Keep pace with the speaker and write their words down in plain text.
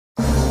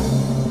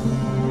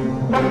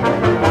Hey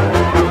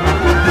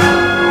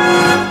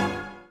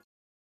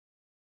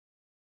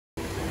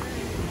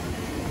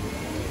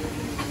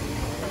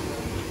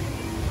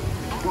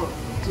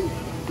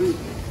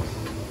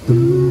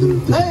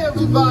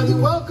everybody,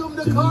 welcome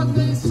to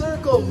Carthay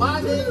Circle. My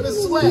name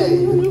is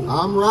Sway.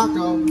 I'm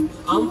Rocco.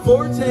 I'm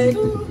Forte.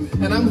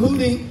 And I'm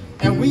Hootie.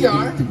 And we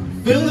are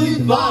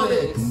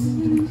Phonics.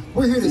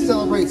 We're here to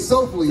celebrate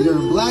Soulfully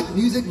during Black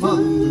Music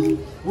Month.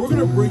 We're going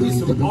to bring you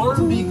some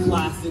R&B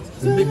classics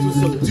mixed with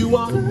some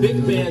doo-wop,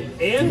 big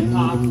band, and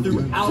pop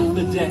throughout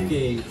the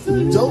decades.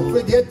 Don't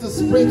forget to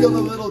sprinkle a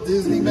little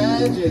Disney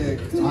magic.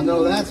 I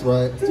know that's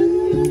right.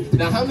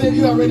 Now how many of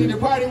you are ready to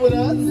party with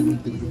us?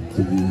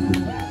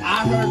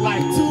 I heard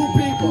like 2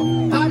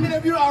 people. How many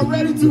of you are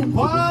ready to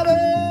party?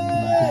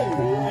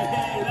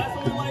 Hey, that's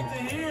what we like to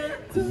hear.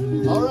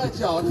 All right,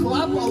 y'all,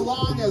 clap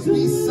along as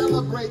we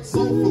celebrate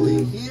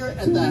Soulfully here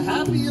at the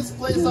happiest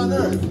place on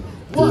earth.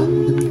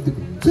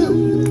 1,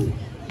 2,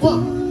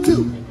 1,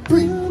 2,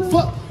 3,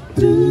 4.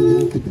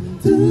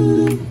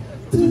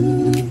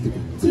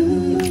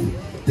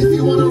 If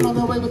you wanna run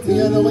away with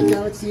me, I know a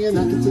galaxy and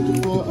I can take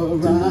you for a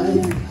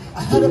ride.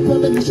 I had a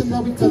premonition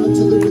that we fell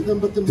into the rhythm,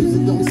 but the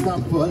music don't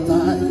stop for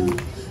life.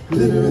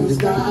 Glitter in the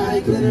sky,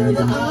 glitter in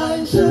your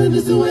eyes, shine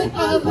just the way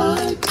I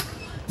like.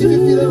 If you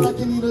feel like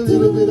you need a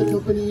little bit of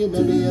company, and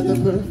maybe at the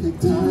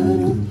perfect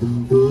time.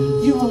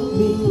 You want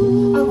me,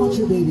 I want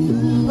you, baby,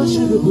 my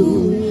sugar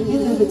boo. You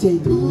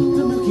levitate the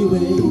Milky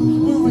Way,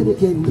 we're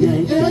renegading,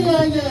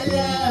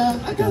 yeah.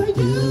 I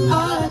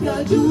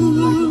got you,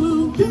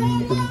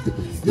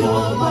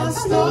 you're my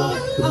star,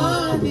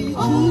 I need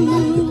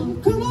you.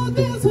 Come on,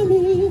 dance with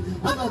me,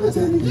 I'm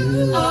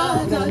levitating. I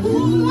got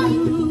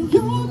you,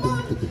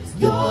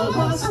 you're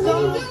my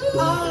star,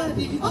 I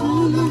need you.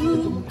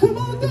 Come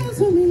on, dance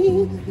with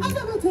me, I'm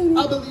levitating. I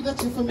believe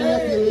that you're for me, I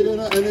feel it in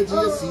our energy, I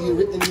see you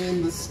written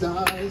in the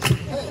stars.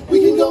 We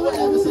can go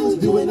wherever, since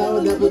do it now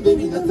and never,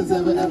 baby, nothing's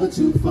ever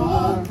too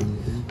far.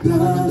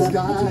 Glitter in the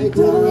sky,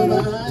 glitter in the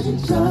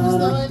eyes, shine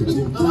like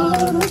you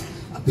are.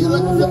 I feel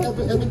like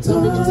forever every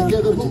time we get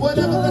together, but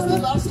whatever, let's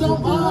get lost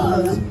on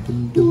Mars.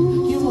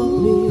 You want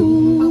me,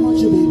 I want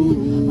you, baby,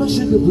 my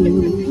sugar boo.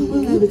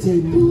 We're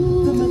levitating,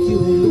 the Milky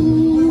Way,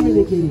 we're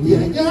renegading, yeah.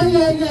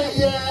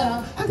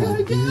 I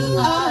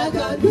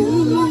got you,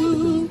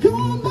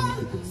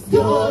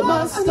 you're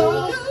my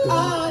star, I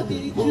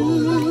need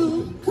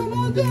you. Come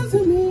on, dance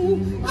with me,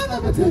 I'm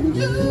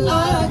levitating. I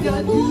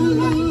got you,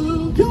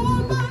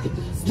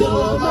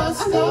 you're my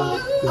star,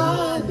 I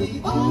need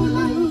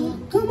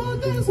you. Come on,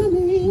 dance with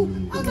me,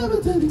 I'm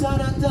levitating.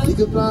 You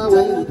can fly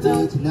away with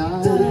me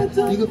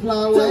tonight. You can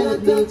fly away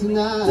with me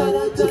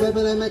tonight. So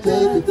baby, let me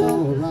take you for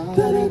a ride.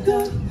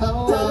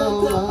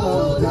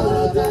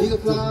 You can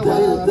fly away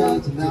with me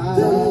tonight.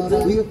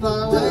 You can fly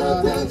away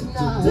with me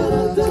tonight.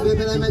 So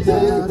baby, let me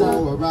take you for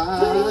a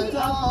ride.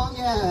 Oh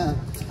yeah.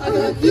 I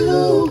got you,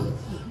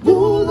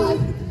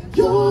 moonlight,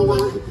 you're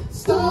my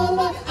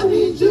starlight. I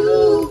need you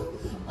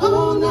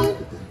all night.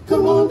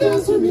 Come on,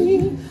 dance with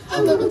me,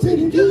 I'm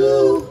levitating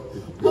you.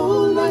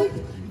 Moonlight,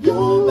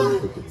 you're my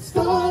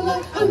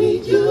starlight. I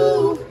need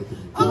you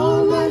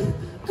all night.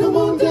 Come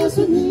on, dance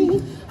with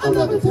me, I'm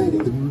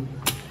levitating.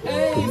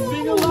 Hey,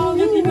 sing along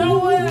if you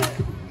know it.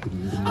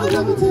 I'm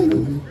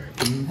levitating.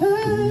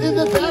 Hey, in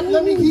the back,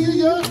 let me hear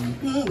you.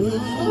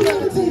 I'm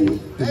levitating.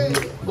 Hey,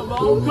 Come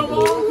on,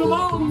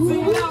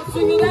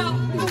 sing it out.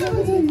 I'm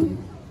levitating.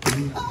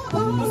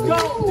 Let's go,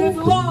 dance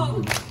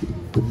along.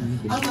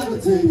 I'm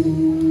levitating.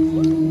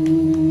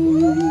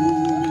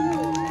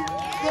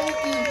 Thank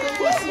you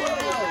so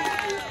much.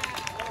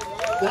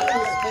 That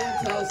was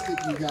fantastic,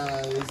 you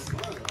guys.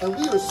 And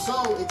we are so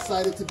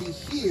excited to be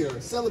here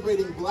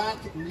celebrating Black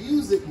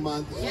Music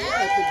Month here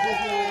at the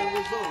Disneyland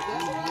Resort.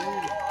 That's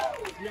amazing.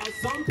 Now,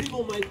 some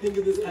people might think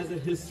of this as a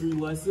history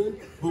lesson,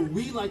 but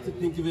we like to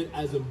think of it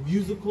as a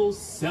musical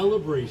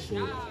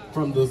celebration.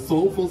 From the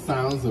soulful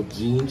sounds of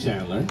Gene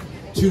Chandler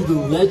To the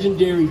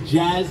legendary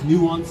jazz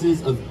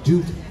nuances of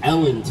Duke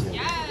Ellington.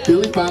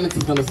 Philly Phonics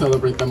is going to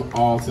celebrate them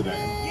all today.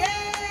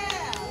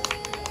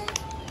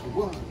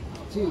 1,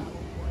 2,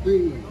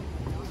 3.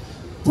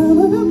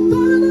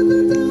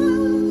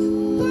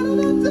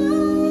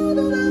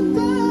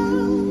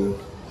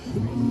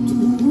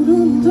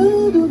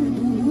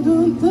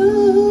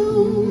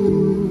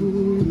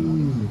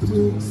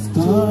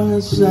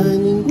 Stars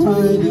shining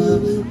bright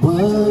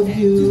above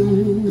you.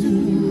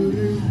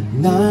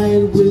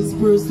 Night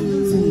whispers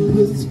and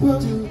whisper,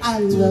 I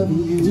love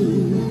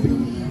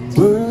you.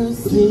 Birds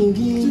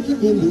singing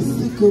in the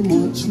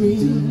sycamore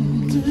tree.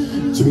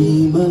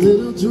 Dream a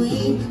little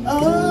dream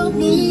of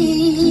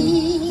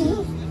me.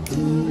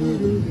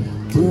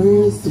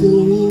 Birds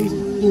singing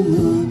in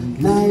the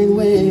night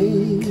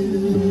wave.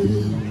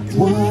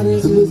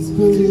 Waters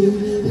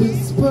whispering,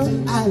 whisper,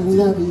 I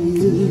love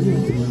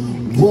you.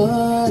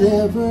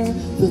 Whatever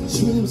the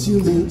dreams you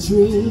may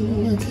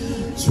dream,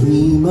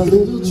 dream a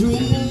little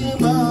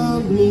dream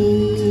of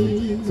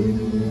me.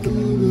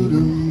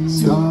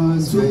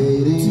 Stars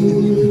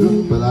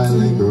fading, but I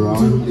linger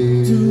on,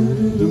 dear.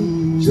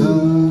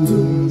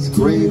 Just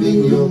craving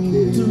your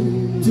kiss.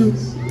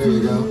 There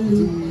you go.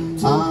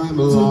 I'm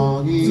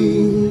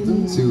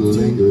longing to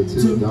linger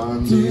to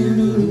dawn, dear.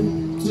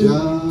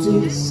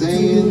 Just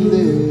saying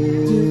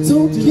this.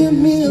 Don't give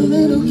me a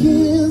little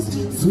kiss.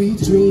 Sweet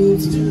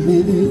dreams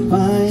may they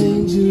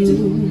find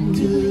you.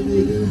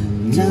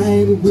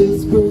 Night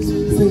whispers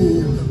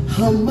saying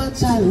how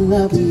much I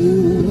love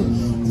you.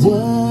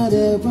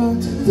 Whatever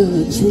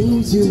the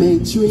dreams you may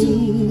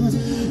dream,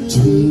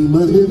 dream a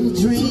little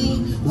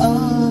dream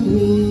of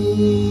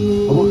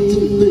me. 1,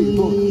 2, 3,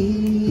 4.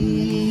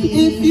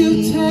 If you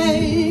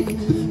take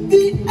the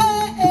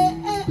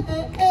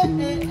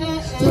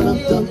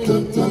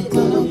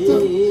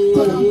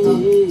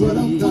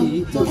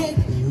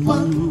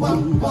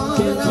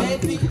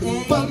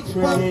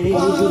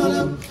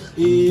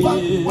you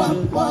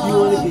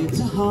wanna get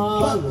to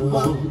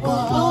Harlem,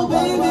 oh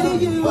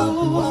baby, you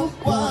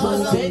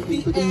wanna take the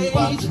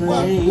A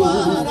train.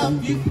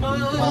 You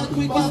find the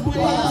quickest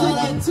way to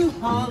get to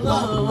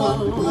Harlem.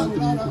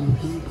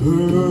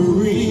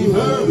 Hurry,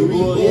 hurry,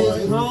 boy, it's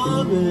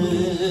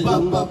coming.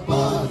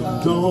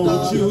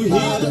 Don't you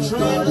hear the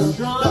train is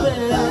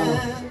drumming?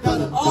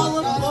 All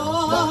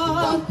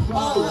aboard,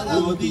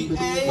 for the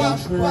A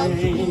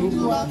train.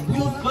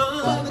 You'll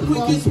find the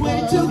quickest way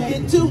to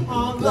get to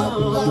Harlem.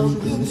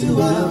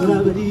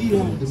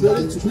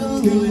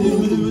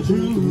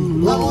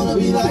 I wanna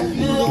be like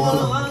you, I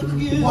wanna like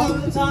you,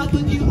 wanna talk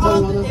with you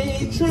on the A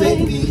train,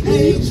 the A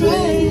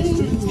train.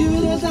 Give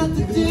it as I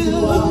to do.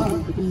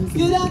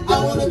 Get out, I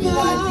wanna be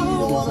like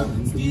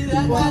you, get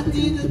out, on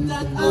the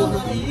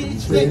A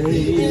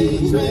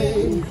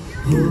train.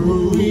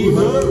 Hurry,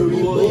 hurry,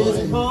 boy,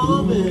 it's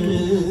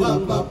coming.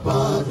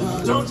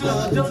 Don't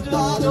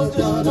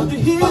you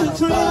hear the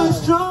train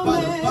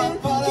strumming?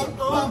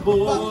 On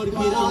board,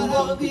 get on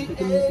the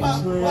A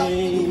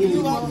train.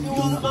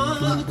 You'll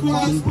find the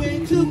quickest way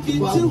to get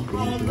to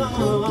Harlem.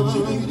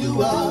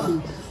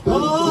 Oh,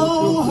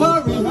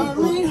 hurry,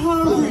 hurry,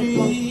 hurry.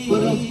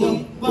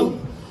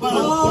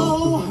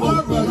 Oh,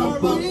 hurry,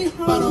 hurry,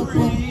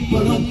 hurry. Get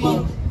on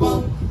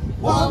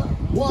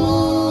board,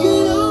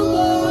 get on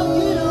board,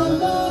 get on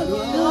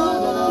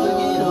board,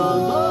 get on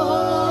board.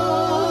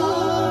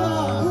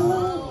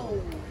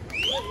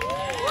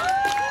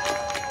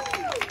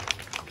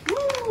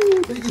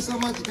 Thank you so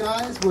much,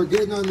 guys, for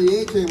getting on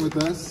the A train with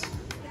us.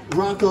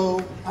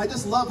 Rocco, I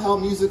just love how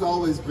music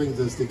always brings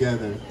us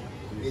together.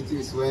 Me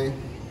too, Sway.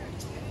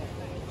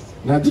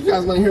 Now, do you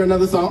guys want to hear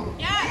another song?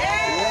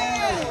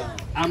 Yeah!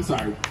 I'm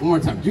sorry, one more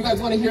time. Do you guys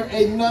want to hear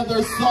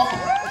another song?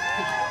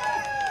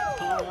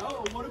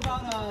 Oh, what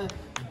about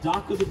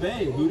Dock of the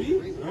Bay,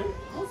 Hootie? Right?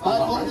 By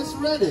Otis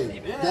Redding.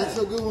 Yeah. That's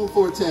a good one,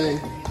 Forte.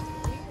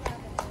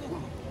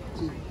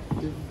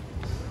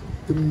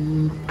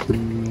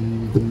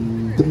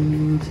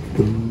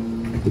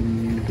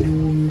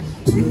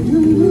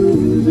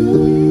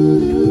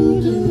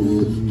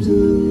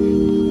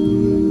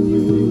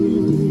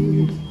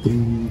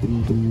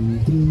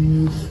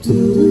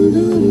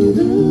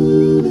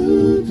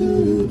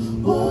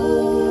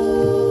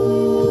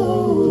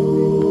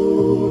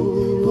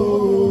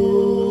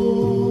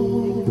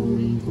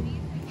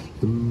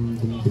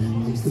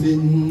 I'm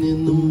sitting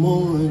in the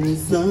morning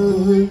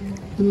sun.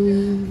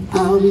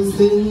 I'll be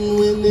sitting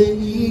when the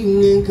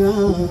evening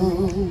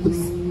comes,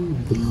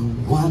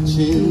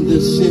 watching the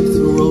ships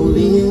roll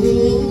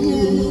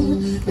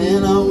in,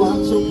 and I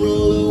watch them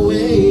roll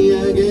away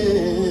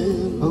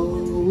again.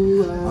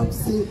 Oh, I'm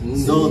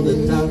sitting on the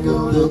dock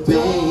of the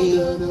bay,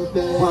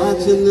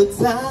 watching the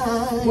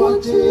tide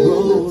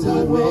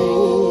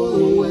roll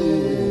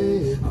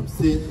away. I'm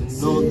sitting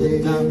on the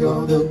dock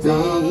of the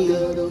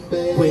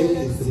bay,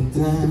 wasting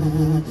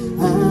time,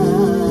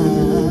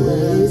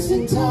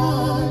 wasting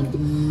time.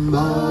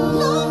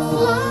 Looks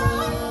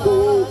like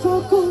things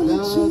are gonna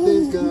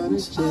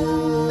change.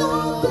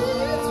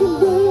 Nothing's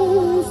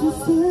remains the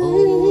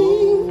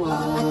same. I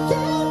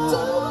can't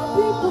do what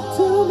people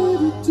tell me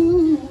to do.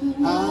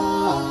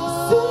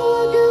 So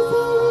I guess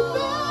I'll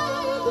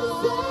remain the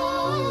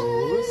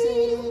same.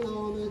 Sitting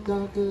on the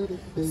dock of the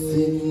bay,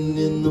 sitting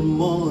in the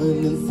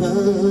morning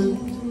sun.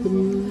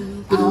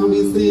 I'll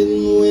be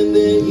sitting when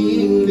the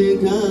evening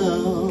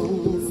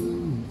comes,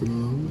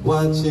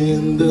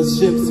 watching the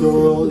ships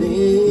roll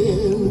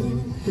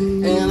in,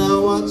 and I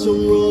watch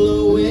them roll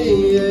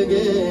away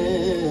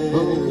again. Oh,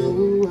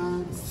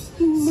 I'm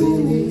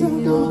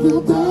sitting on the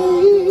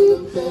bay,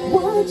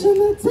 watching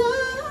the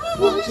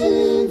time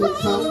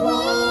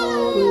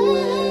roll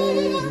away.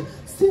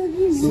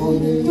 Sitting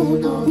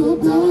on the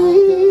bay,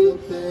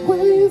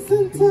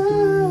 wasting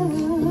time,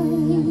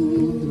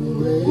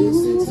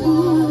 wasting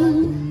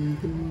time.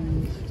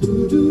 Do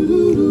do do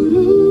do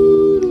do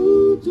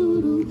do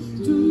do do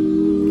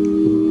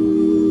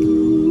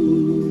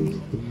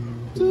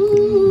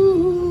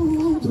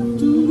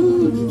do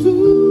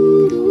do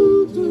do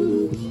do.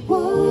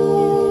 Whoa,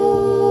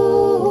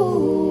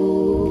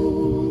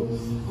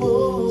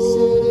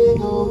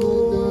 sitting on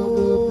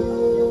the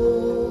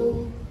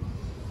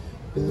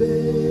bay.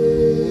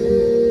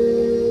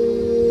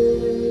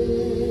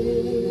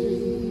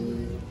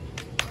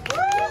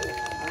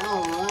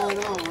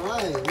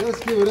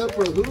 Let's give it up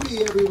for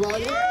Hootie,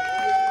 everybody. That's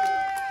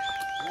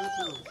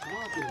what I'm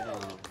talking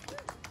about.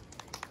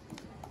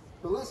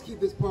 But let's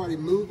keep this party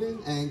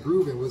moving and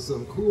grooving with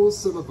some cool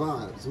summer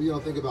vibes. What y'all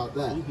think about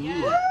that?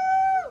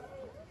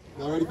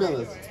 Y'all ready,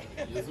 fellas?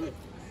 Yes, sir.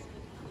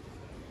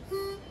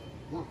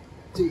 1,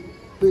 2,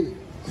 3.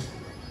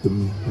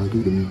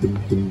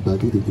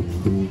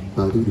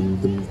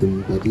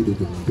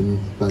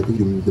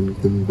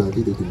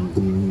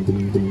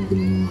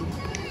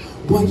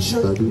 White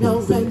shirt, now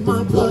red,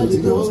 my blood is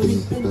nose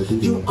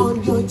creeping. You're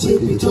on your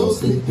tippy toes,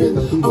 sleeping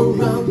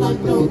around like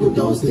no one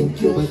knows. Think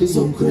you're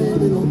so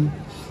criminal.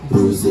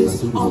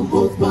 Bruises on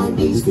both my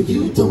knees for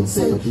you. Don't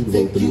say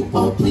thank you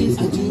or please.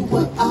 I do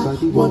what I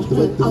want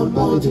when I'm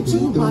wanting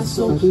to. My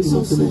soul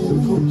so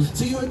cynical.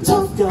 So you're a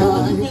tough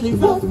guy, you're really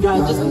rough guy.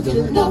 Just can't get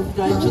enough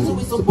guy, just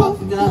always so buff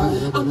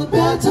guy. I'm the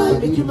bad type,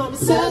 make your mama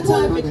sad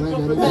type, make your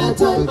girlfriend bad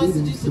type, I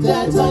seduce the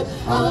bad type.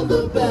 I'm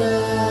the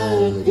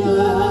bad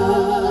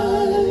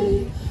guy.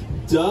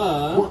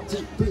 Duh. 1, 2,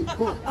 3,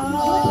 4.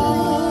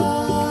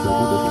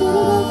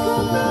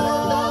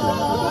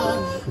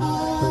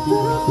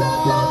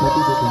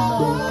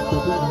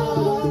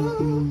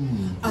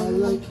 I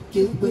like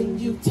it when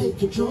you take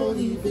control,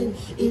 even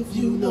if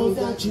you know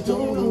that you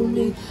don't own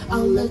me.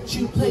 I'll let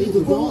you play the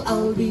role,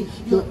 I'll be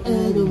your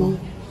animal.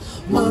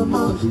 My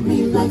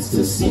mommy likes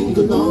to sing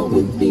along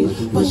with me,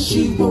 but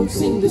she won't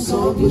sing the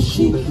song. Will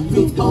she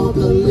read all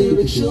the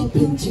lyrics? She'll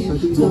pin to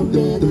the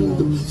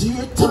middle. So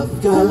you're a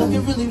tough guy, like a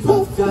really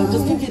rough guy.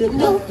 Just can't get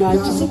enough guy,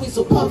 just always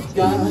so puff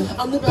guy.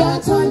 I'm the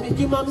bad type, make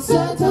your mama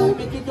sad type,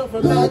 make your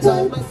girlfriend bad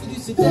type, might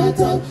seduce your dad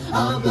type.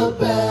 I'm the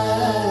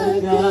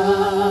bad guy.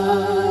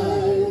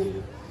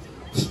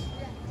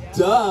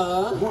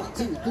 Duh. 1,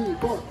 2, 3,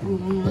 4.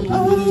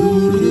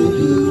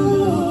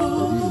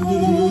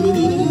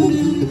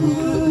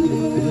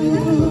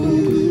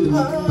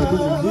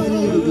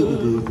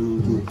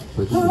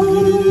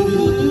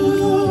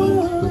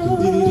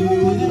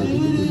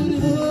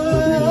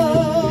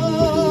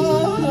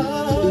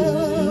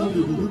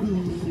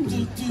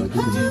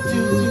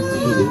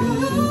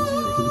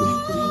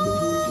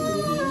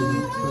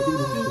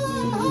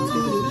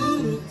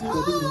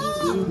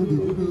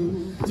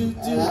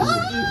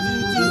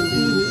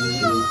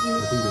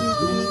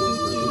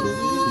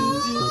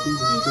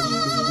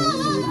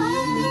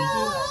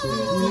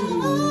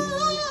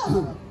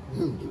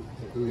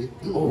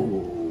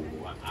 Oh,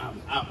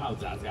 I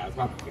apologize, guys.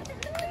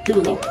 Here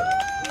we go.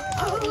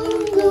 I'm the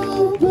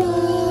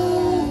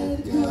bad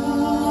guy.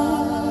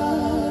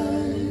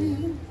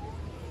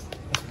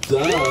 Duh.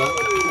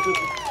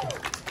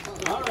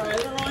 All right,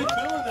 they're really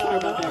feeling that. Sorry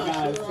about that,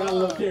 guys. Got a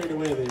little carried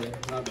away there.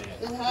 My bad.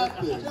 It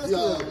happens.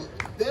 Yo,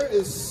 there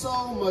is so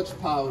much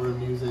power in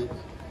music.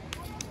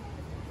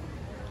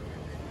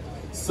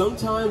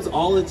 Sometimes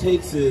all it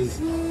takes is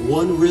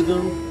one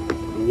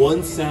rhythm,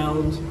 one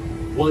sound,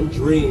 one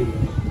dream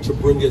to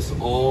bring us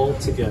all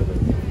together.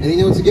 And you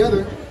know,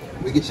 together,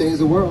 we can change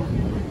the world.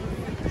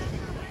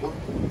 1,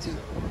 2,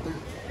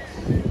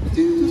 3.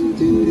 Do, do,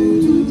 do,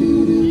 do, do, do,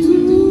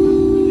 do.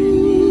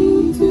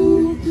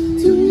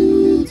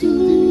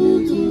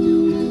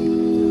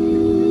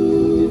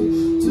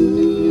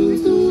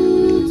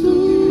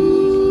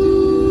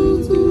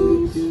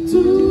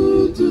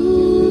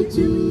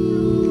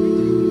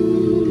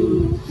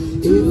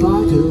 If I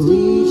could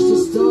reach the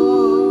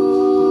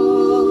stars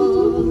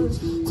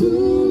to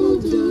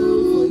look down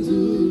for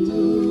you,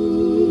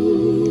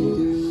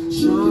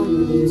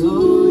 shining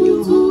on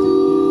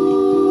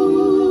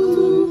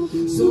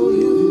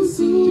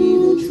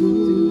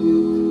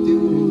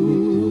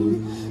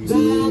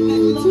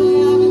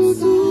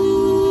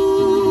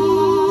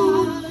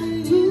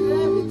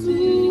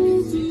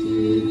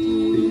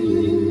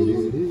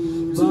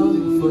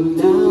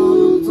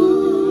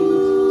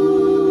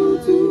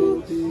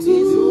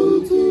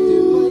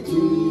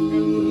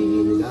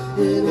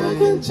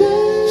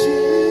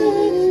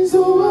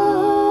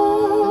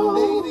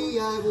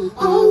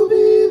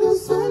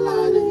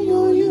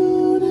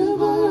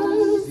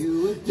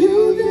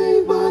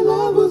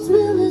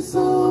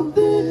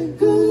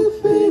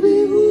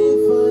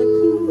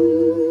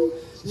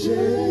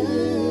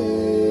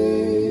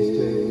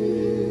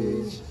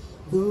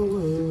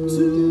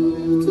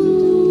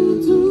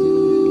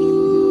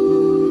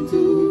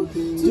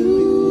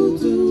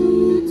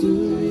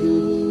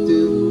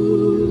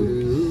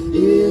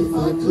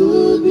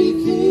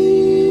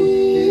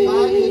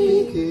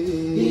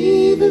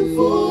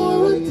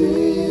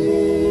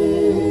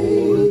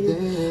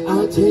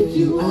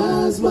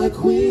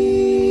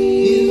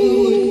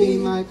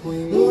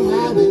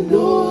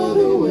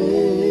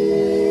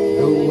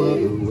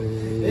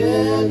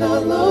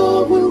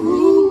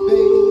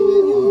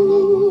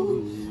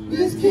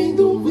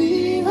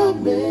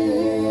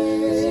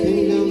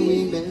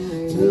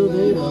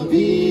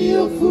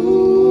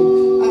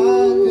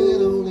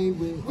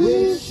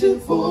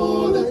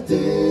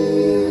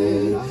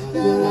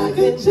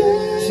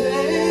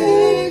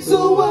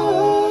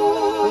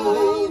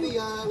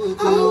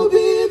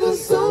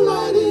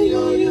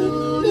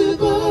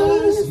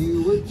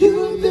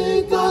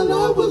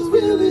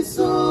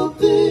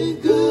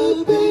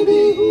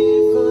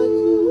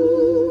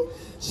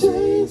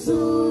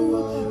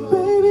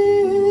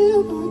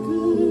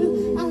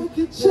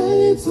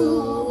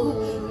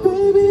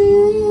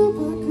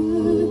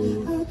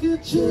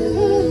Change.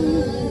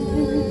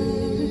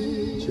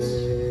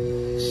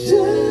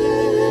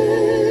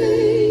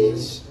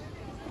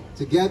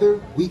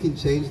 Together, we can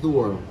change the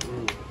world.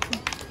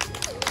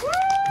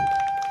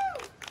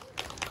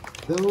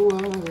 The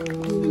world.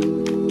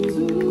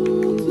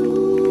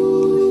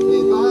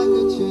 If I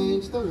could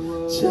change the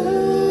world.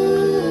 Change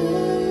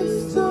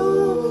the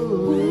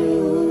world.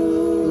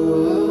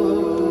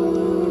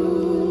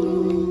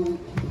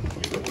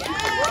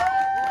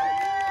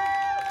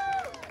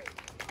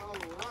 All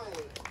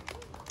right.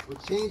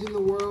 We're changing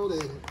the world,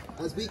 and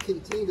as we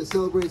continue to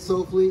celebrate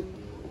Soulfully,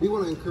 we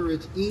want to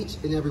encourage each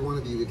and every one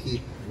of you to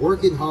keep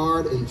working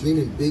hard and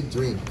dreaming big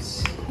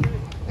dreams.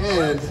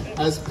 And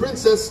as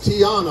Princess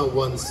Tiana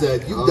once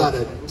said, you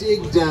gotta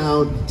dig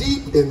down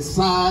deep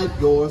inside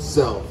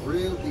yourself.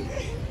 Real deep.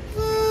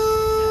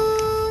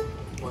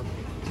 1,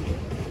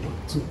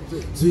 2,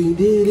 3.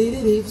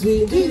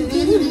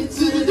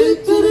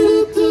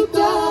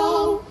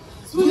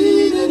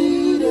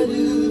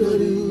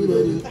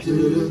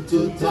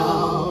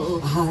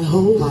 Hi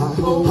ho, hi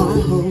ho, hi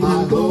ho,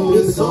 hi ho.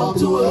 It's off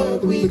to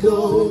work we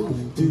go.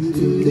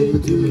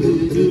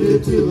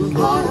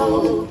 Hi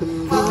ho,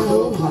 hi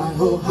ho, hi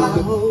ho, hi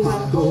ho, hi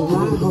ho,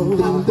 hi ho,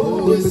 hi ho.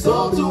 It's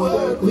off to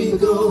work we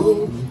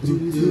go.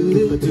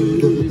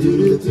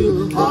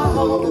 Hi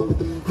ho,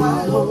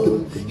 hi ho.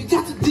 You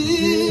got to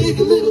dig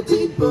a little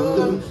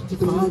deeper to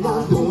find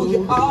out who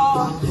you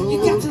are. You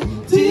got to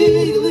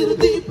dig a little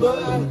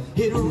deeper.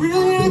 It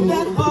really ain't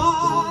that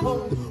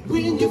hard.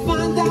 When you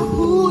find out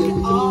who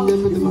you are,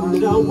 you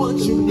find out what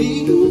you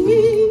need.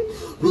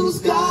 Blue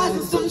skies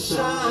and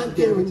sunshine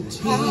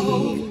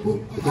guaranteed.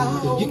 You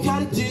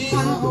gotta dig. You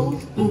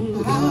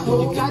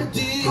gotta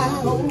dig.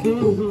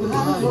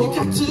 You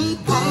got to dig.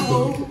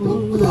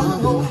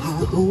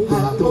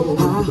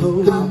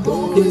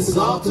 It's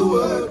off to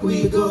work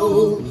we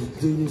go.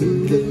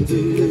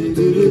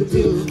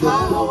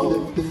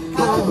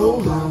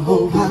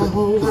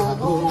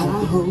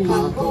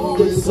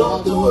 It's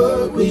off to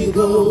work we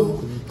go.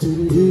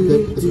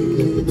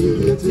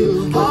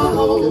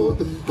 Hi-ho,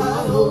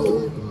 hi-ho,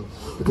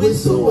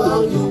 whistle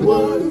while you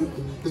work.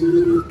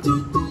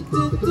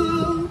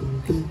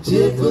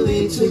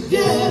 Cheerfully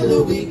together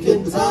we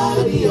can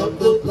tidy up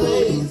the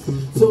place.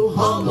 So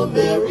hum a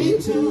merry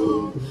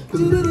tune.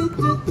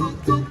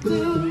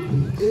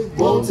 It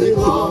won't take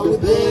long if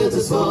there's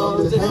a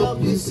song to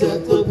help you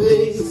set the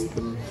pace.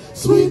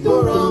 Sweep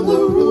around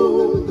the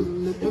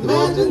room,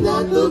 imagine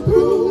that the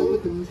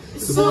broom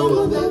is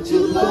someone that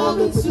you love,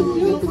 and soon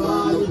you'll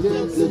find you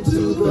dancing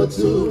to the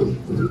tune.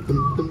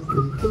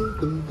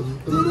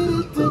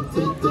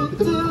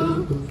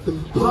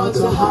 Hard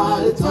to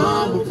hide the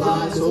time will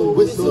fly, so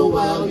whistle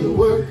while you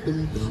work.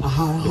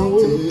 Hi-ho,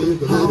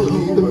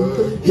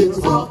 hi-ho, it's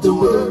off to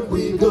work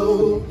we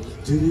go.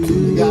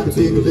 You gotta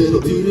dig a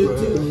little deeper.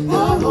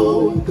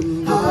 Hi-ho,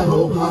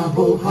 hi-ho,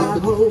 hi-ho,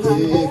 hi-ho,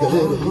 dig a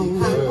little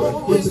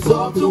deeper. It's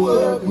off to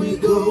work we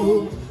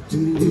go.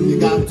 You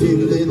gotta dig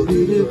a little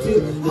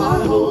deeper.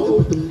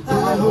 Hi-ho,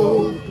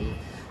 hi-ho,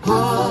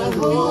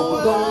 hi-ho,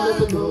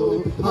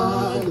 hi-ho,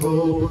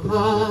 hi-ho,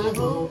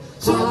 hi-ho,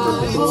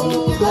 hi-ho,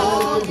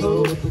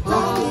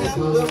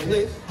 hi-ho,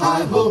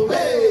 hi-ho,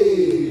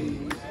 hey!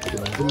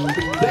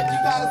 Thank you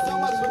guys so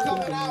much for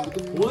coming out.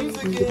 Once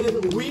again,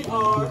 we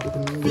are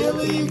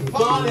Philly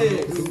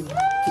Phonics.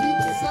 Keep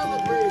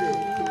celebrating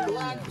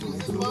Black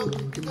Jesus Month.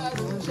 You guys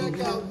can check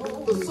out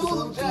the Soul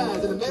of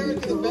Jazz, an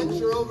American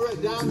adventure over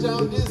at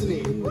Downtown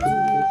Disney.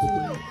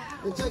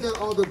 And check out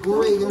all the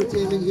great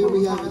entertainment here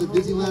we have at the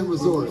Disneyland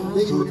Resort.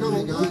 Thank you for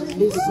coming, guys.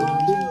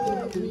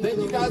 Thank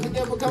you guys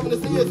again for coming to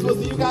see us. We'll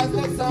see you guys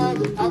next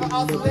time. Have an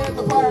awesome day at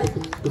the park.